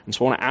 And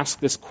so I want to ask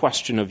this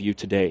question of you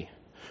today.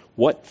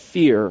 What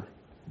fear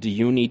do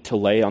you need to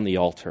lay on the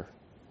altar?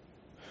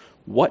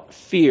 What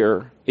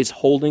fear is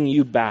holding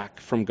you back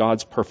from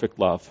God's perfect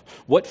love?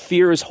 What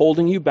fear is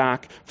holding you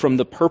back from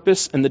the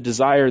purpose and the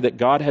desire that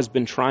God has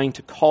been trying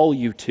to call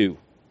you to?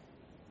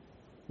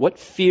 What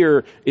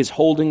fear is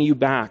holding you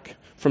back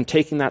from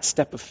taking that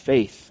step of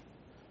faith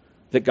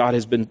that God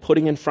has been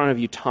putting in front of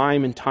you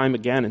time and time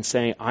again and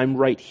saying, I'm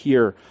right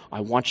here.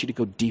 I want you to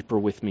go deeper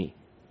with me.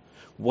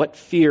 What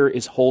fear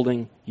is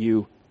holding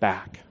you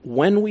back?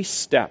 When we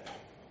step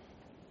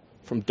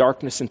from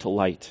darkness into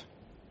light,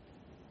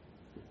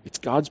 it's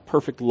God's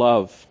perfect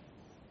love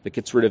that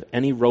gets rid of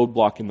any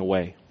roadblock in the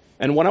way.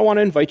 And what I want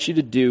to invite you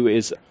to do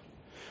is,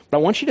 I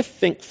want you to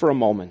think for a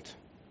moment.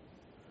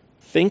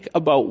 Think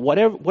about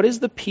what is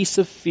the piece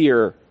of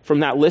fear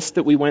from that list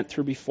that we went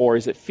through before?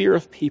 Is it fear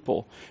of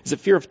people? Is it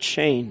fear of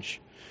change?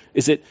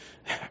 Is it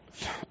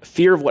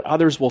fear of what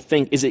others will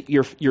think? Is it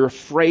you're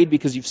afraid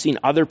because you've seen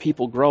other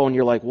people grow and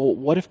you're like, well,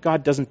 what if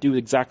God doesn't do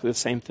exactly the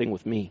same thing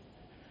with me?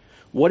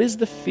 What is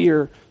the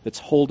fear that's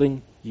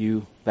holding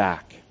you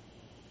back?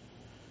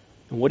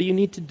 And what do you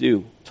need to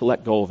do to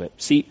let go of it?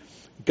 See,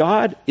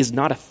 God is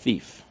not a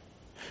thief.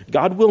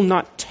 God will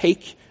not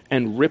take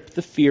and rip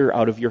the fear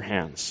out of your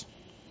hands.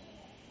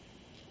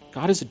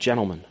 God is a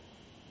gentleman.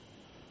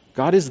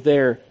 God is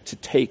there to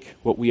take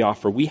what we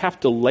offer. We have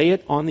to lay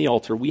it on the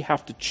altar. We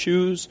have to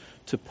choose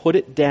to put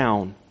it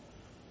down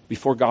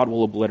before God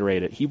will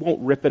obliterate it. He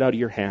won't rip it out of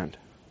your hand.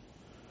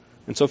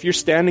 And so if you're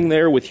standing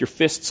there with your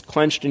fists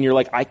clenched and you're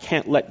like, I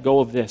can't let go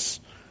of this,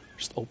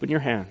 just open your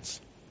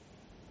hands.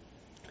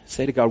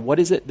 Say to God, what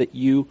is it that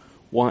you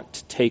want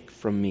to take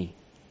from me?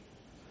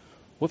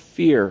 What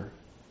fear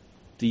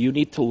do you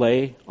need to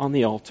lay on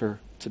the altar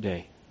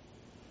today?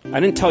 I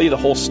didn't tell you the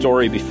whole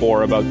story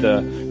before about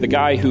the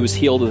guy who was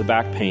healed of the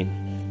back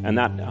pain. And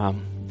that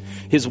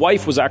his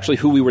wife was actually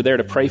who we were there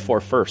to pray for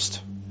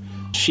first.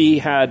 She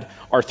had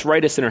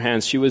arthritis in her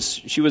hands. She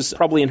was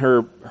probably in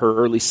her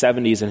early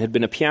 70s and had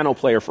been a piano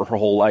player for her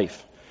whole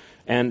life.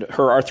 And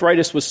her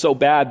arthritis was so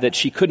bad that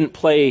she couldn't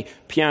play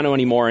piano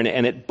anymore,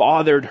 and it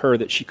bothered her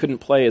that she couldn't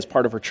play as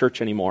part of her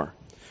church anymore.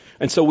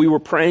 And so we were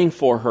praying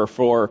for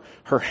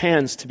her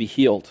hands to be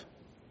healed.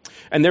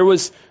 And there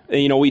was,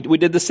 we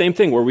did the same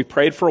thing where we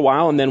prayed for a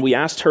while, and then we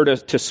asked her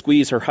to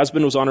squeeze. Her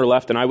husband was on her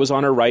left, and I was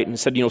on her right, and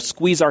said,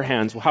 squeeze our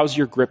hands. Well, how's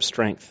your grip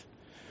strength?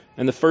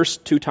 And the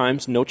first 2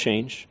 times, no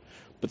change.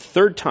 But the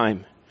third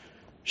time,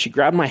 she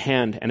grabbed my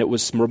hand, and it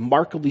was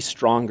remarkably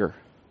stronger.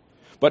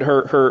 But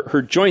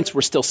her joints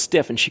were still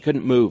stiff and she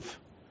couldn't move.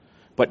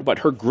 But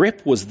her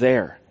grip was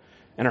there.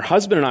 And her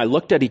husband and I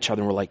looked at each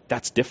other and were like,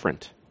 that's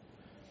different.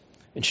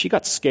 And she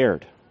got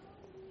scared.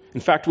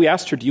 In fact, we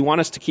asked her, do you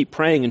want us to keep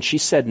praying? And she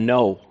said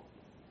no.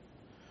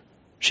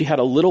 She had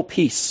a little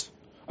piece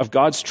of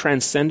God's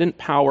transcendent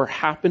power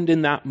happened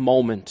in that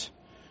moment.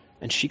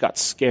 And she got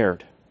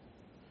scared.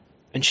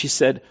 And she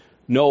said,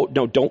 no,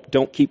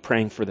 don't keep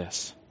praying for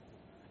this.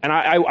 And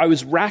I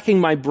was racking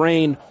my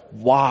brain,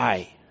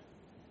 why?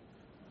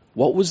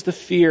 What was the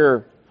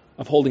fear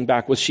of holding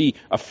back? Was she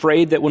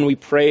afraid that when we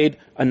prayed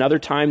another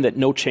time that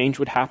no change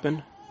would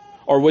happen?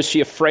 Or was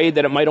she afraid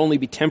that it might only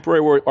be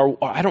temporary? Or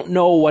I don't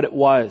know what it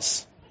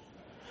was.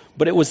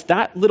 But it was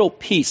that little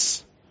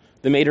piece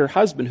that made her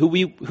husband,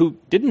 who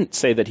didn't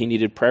say that he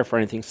needed prayer for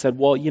anything, said,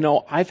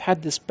 well, I've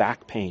had this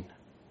back pain.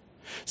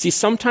 See,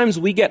 sometimes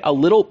we get a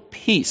little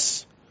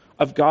piece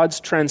of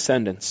God's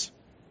transcendence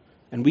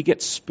and we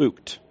get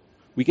spooked.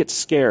 We get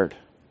scared.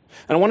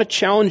 And I want to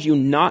challenge you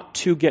not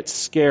to get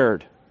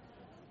scared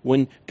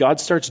when God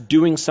starts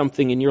doing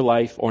something in your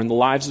life or in the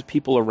lives of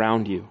people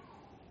around you.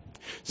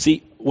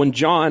 See, when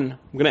John,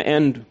 I'm going to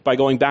end by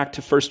going back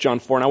to 1 John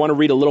 4, and I want to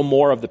read a little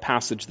more of the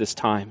passage this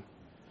time.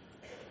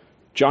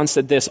 John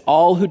said this,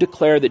 all who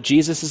declare that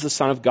Jesus is the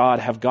Son of God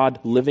have God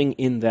living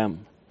in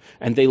them,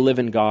 and they live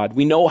in God.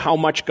 We know how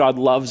much God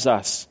loves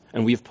us,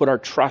 and we've put our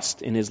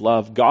trust in his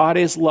love. God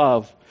is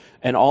love.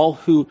 And all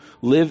who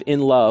live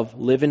in love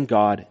live in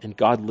God, and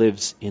God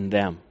lives in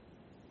them.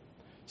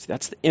 See,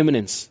 that's the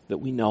imminence that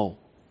we know.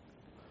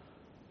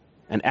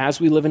 And as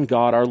we live in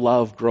God, our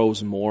love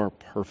grows more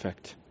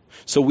perfect.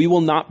 So we will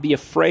not be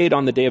afraid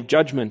on the day of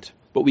judgment,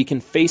 but we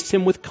can face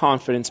him with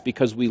confidence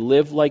because we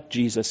live like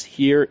Jesus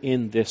here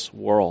in this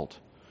world.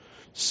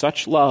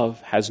 Such love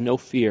has no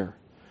fear,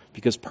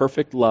 because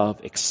perfect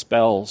love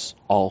expels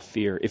all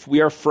fear. If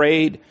we are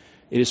afraid,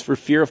 it is for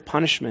fear of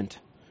punishment.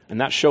 And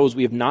that shows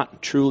we have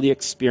not truly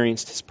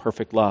experienced his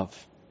perfect love.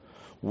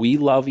 We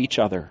love each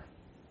other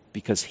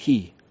because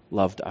he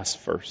loved us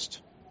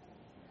first.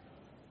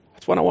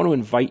 That's what I want to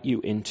invite you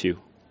into.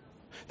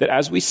 That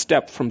as we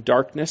step from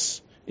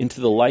darkness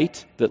into the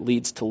light that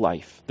leads to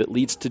life, that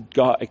leads to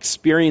God,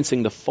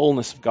 experiencing the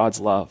fullness of God's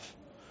love,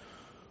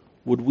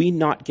 would we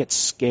not get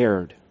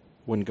scared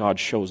when God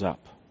shows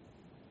up?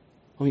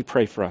 Let me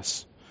pray for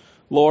us.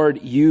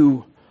 Lord,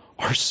 you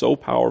are so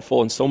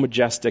powerful and so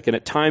majestic, and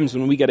at times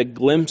when we get a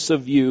glimpse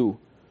of you,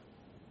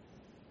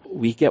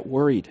 we get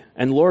worried.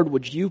 And Lord,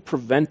 would you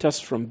prevent us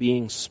from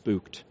being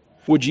spooked?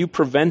 Would you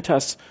prevent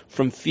us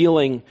from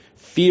feeling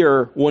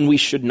fear when we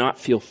should not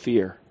feel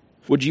fear?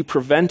 Would you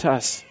prevent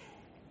us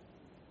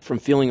from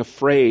feeling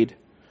afraid,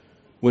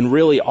 when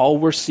really all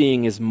we're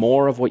seeing is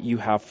more of what you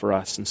have for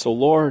us. And so,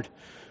 Lord,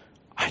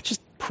 I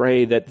just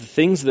pray that the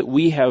things that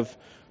we have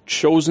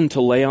chosen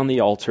to lay on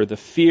the altar, the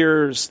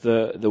fears,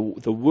 the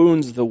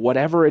wounds, the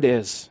whatever it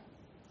is,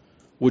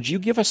 would you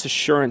give us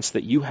assurance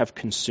that you have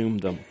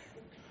consumed them,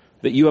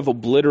 that you have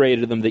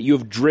obliterated them, that you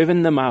have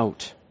driven them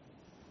out?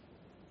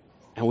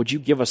 And would you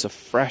give us a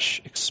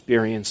fresh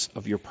experience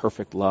of your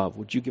perfect love?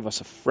 Would you give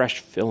us a fresh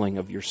filling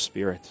of your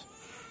Spirit?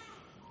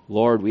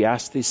 Lord, we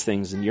ask these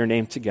things in your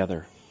name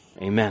together.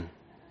 Amen.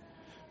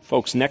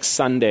 Folks, next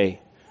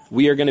Sunday,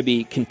 we are going to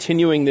be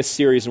continuing this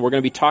series, and we're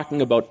going to be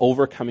talking about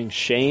overcoming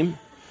shame.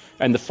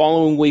 And the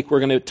following week, we're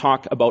going to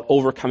talk about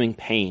overcoming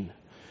pain.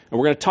 And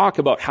we're going to talk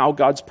about how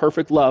God's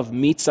perfect love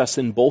meets us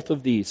in both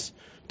of these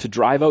to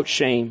drive out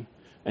shame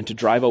and to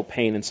drive out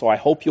pain. And so I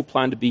hope you'll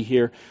plan to be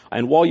here.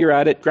 And while you're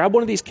at it, grab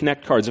one of these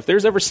Connect cards. If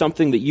there's ever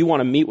something that you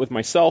want to meet with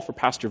myself or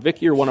Pastor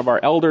Vicky or one of our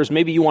elders,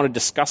 maybe you want to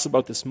discuss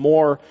about this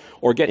more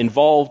or get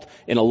involved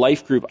in a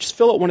life group, just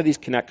fill out one of these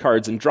Connect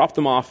cards and drop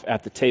them off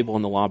at the table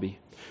in the lobby.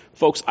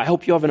 Folks, I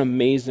hope you have an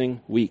amazing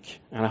week,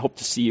 and I hope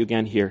to see you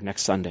again here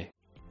next Sunday.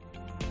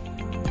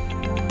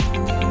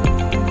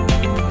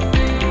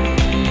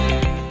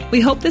 We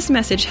hope this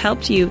message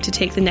helped you to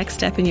take the next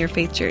step in your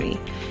faith journey.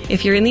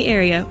 If you're in the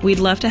area, we'd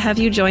love to have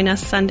you join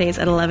us Sundays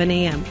at 11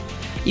 a.m.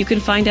 You can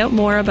find out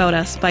more about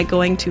us by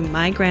going to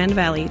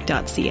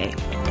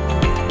mygrandvalley.ca.